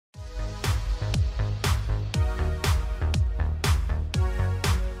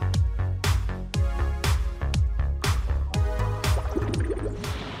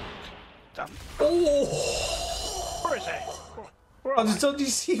Oh! Where is he? Oh, did you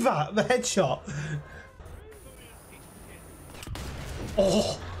see that? The headshot.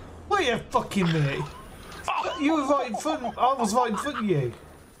 Oh! Wait a fucking minute. You were right in front. I was right in front of you.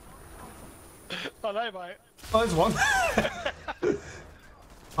 I know, mate. Oh, there's one.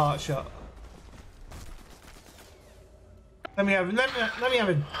 Heart shot. Let me have him. Let me have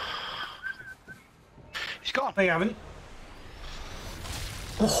him. He's gone. Let me have him.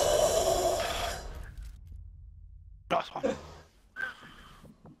 Oh. Nice one.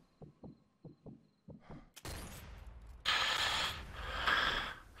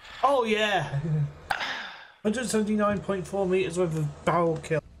 Oh yeah. 179.4 meters worth of barrel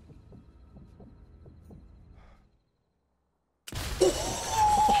kill.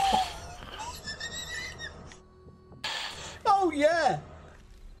 Oh yeah.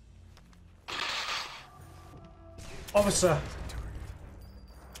 Officer.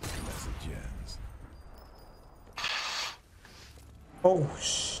 Oh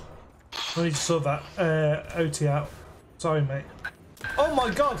shh. I need to sort that OT out. Sorry, mate. Oh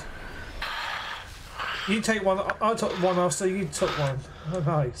my god. You take one. I took one after you took one. Oh,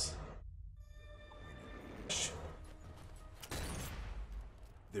 nice.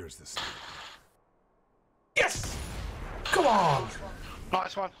 There's this. Yes. Come on.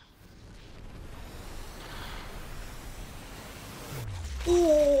 Nice one.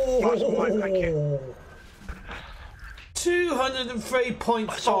 Oh. Nice one, mate. Thank you.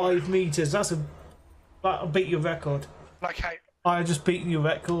 203.5 meters. That'll beat your record. Okay. I just beaten your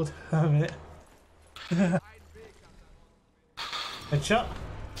record. A minute. Headshot.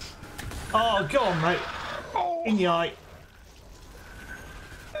 Oh, go on, mate. Oh. In your eye.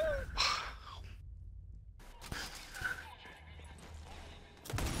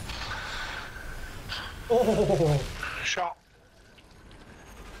 Oh. Shot.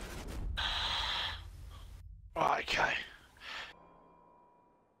 Right, okay.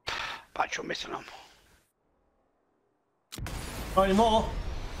 But you're missing them. Not anymore.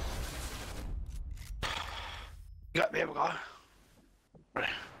 You got me, here we go.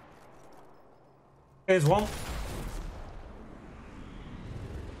 Ready. Here's one.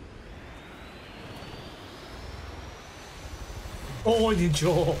 Oh, in your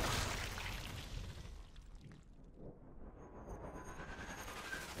jaw.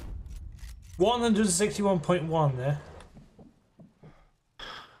 $161.1 there.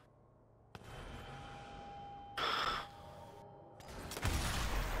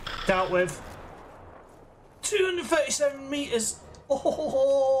 Dealt with. 237 meters.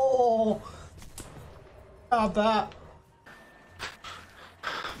 Oh, how that?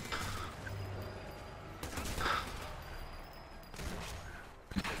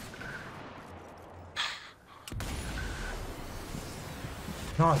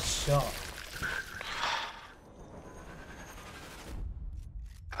 Nice shot.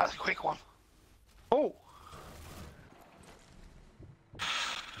 That's a quick one. Oh.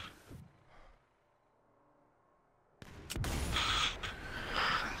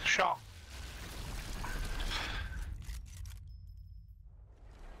 Shot.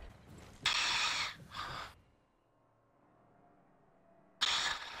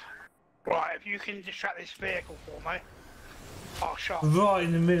 Right, if you can distract this vehicle for me. Oh, shot. Right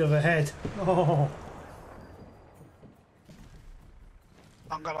in the middle of the head. Oh.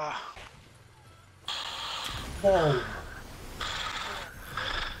 I'm gonna... Whoa.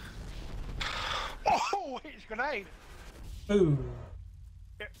 Oh, it's a grenade. Boom.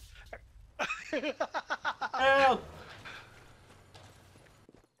 Help.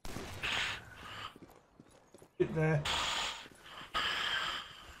 Get there.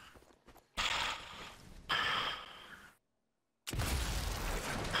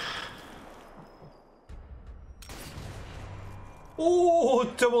 Oh,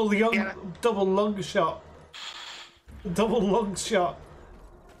 double lung shot. Double lung shot.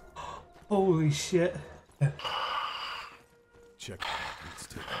 Holy shit. Check. Let's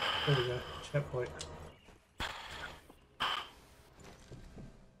take it. There we go. Checkpoint.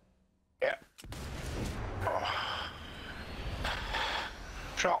 Yeah. Oh.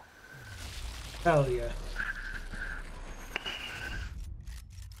 Shot. Hell yeah.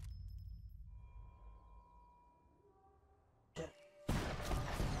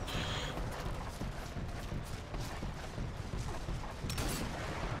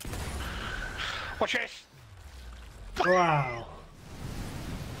 Watch this. Wow.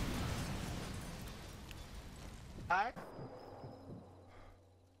 Alright.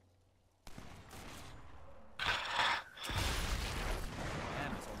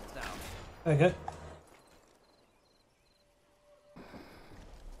 Okay.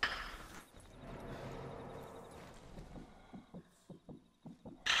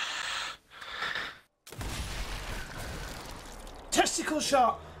 testicle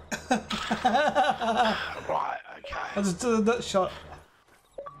shot. Right, okay. I just did a nut shot.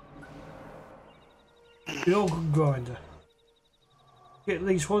 The organ grinder. Get at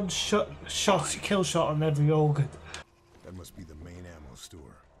least one kill shot on every organ. That must be the main ammo store.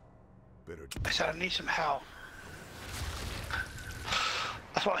 Better. I said I need some help.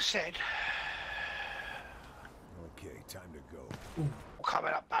 That's what I said. Okay, time to go.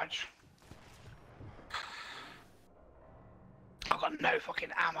 Coming up, badge. I've got no fucking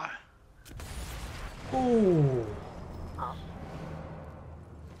ammo. Ooh.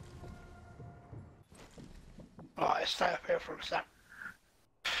 Right, let's stay up here for a sec.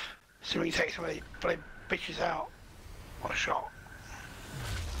 See when you take some of these bloody bitches out. What a shot.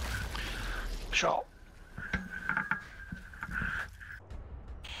 Shot.